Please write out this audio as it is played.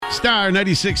Star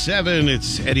 96.7.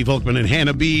 It's Eddie Volkman and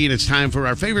Hannah B. And it's time for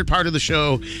our favorite part of the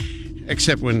show,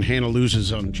 except when Hannah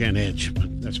loses on Gen Edge.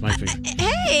 But that's my favorite.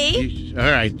 Hey! All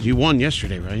right. You won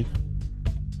yesterday, right?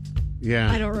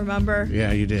 Yeah. I don't remember.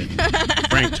 Yeah, you did.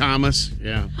 Frank Thomas.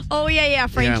 Yeah. Oh, yeah,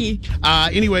 Frankie. Yeah.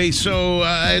 Anyway, so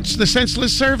it's the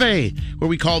Senseless Survey, where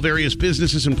we call various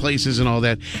businesses and places and all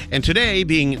that. And today,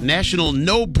 being National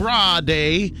No Bra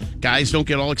Day, guys, don't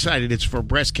get all excited. It's for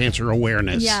breast cancer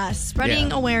awareness. Yes,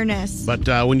 spreading awareness.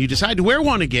 But when you decide to wear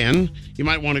one again, you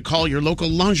might want to call your local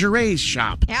lingerie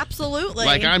shop. Absolutely.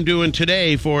 Like I'm doing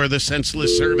today for the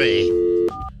Senseless Survey.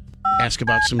 Ask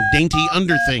about some dainty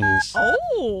underthings.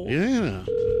 Oh. Yeah.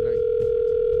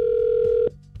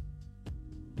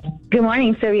 Good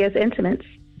morning, Serious Intimates.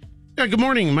 Yeah, good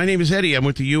morning. My name is Eddie. I'm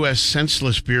with the U.S.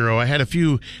 Senseless Bureau. I had a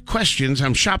few questions.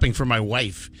 I'm shopping for my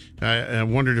wife. I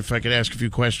wondered if I could ask a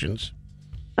few questions.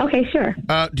 Okay, sure.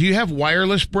 Do you have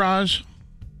wireless bras?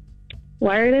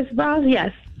 Wireless bras?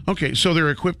 Yes. Okay, so they're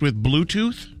equipped with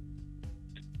Bluetooth?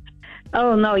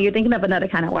 Oh, no, you're thinking of another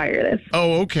kind of wireless.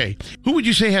 Oh, okay. Who would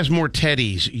you say has more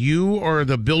teddies, you or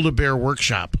the Build-A-Bear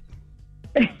Workshop?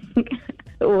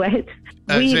 What?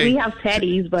 We have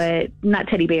teddies, but not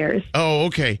teddy bears. Oh,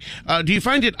 okay. Do you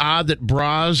find it odd that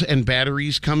bras and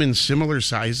batteries come in similar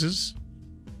sizes?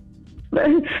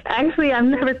 Actually, I've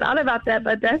never thought about that,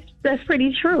 but that's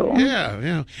pretty true.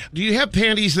 Yeah. Do you have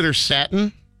panties that are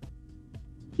satin?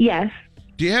 Yes.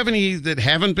 Do you have any that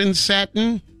haven't been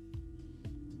satin?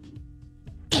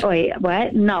 Wait,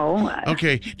 what? No.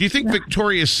 Okay. Do you think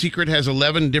Victoria's Secret has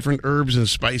 11 different herbs and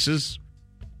spices?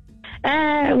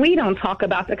 We don't talk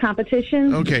about the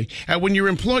competition. Okay. When your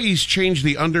employees change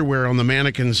the underwear on the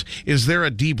mannequins, is there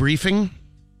a debriefing?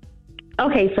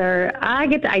 Okay, sir. I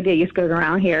get the idea you're screwing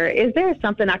around here. Is there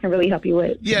something I can really help you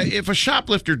with? Yeah, if a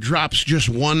shoplifter drops just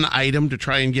one item to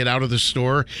try and get out of the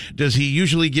store, does he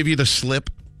usually give you the slip?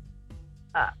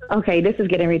 Okay, this is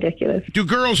getting ridiculous. Do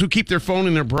girls who keep their phone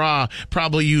in their bra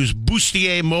probably use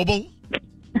Bustier Mobile?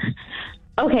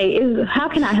 Okay, how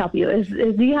can I help you?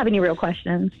 Do you have any real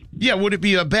questions? Yeah, would it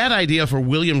be a bad idea for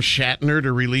William Shatner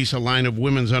to release a line of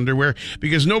women's underwear?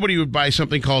 Because nobody would buy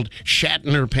something called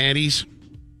Shatner panties.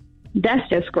 That's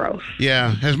just gross.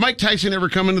 Yeah. Has Mike Tyson ever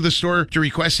come into the store to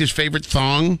request his favorite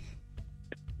thong?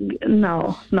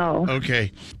 No.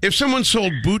 Okay. If someone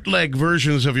sold bootleg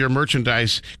versions of your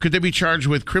merchandise, could they be charged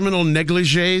with criminal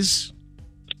negligees?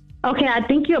 Okay, I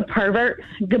think you're a pervert.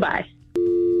 Goodbye.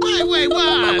 Wait,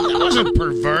 what? That wasn't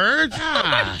pervert. Oh,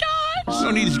 my God.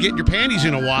 No need to get your panties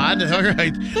in a wad. All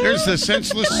right. There's the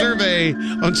Senseless Survey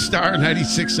on Star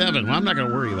 96.7. Well, I'm not going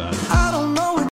to worry about it. I don't know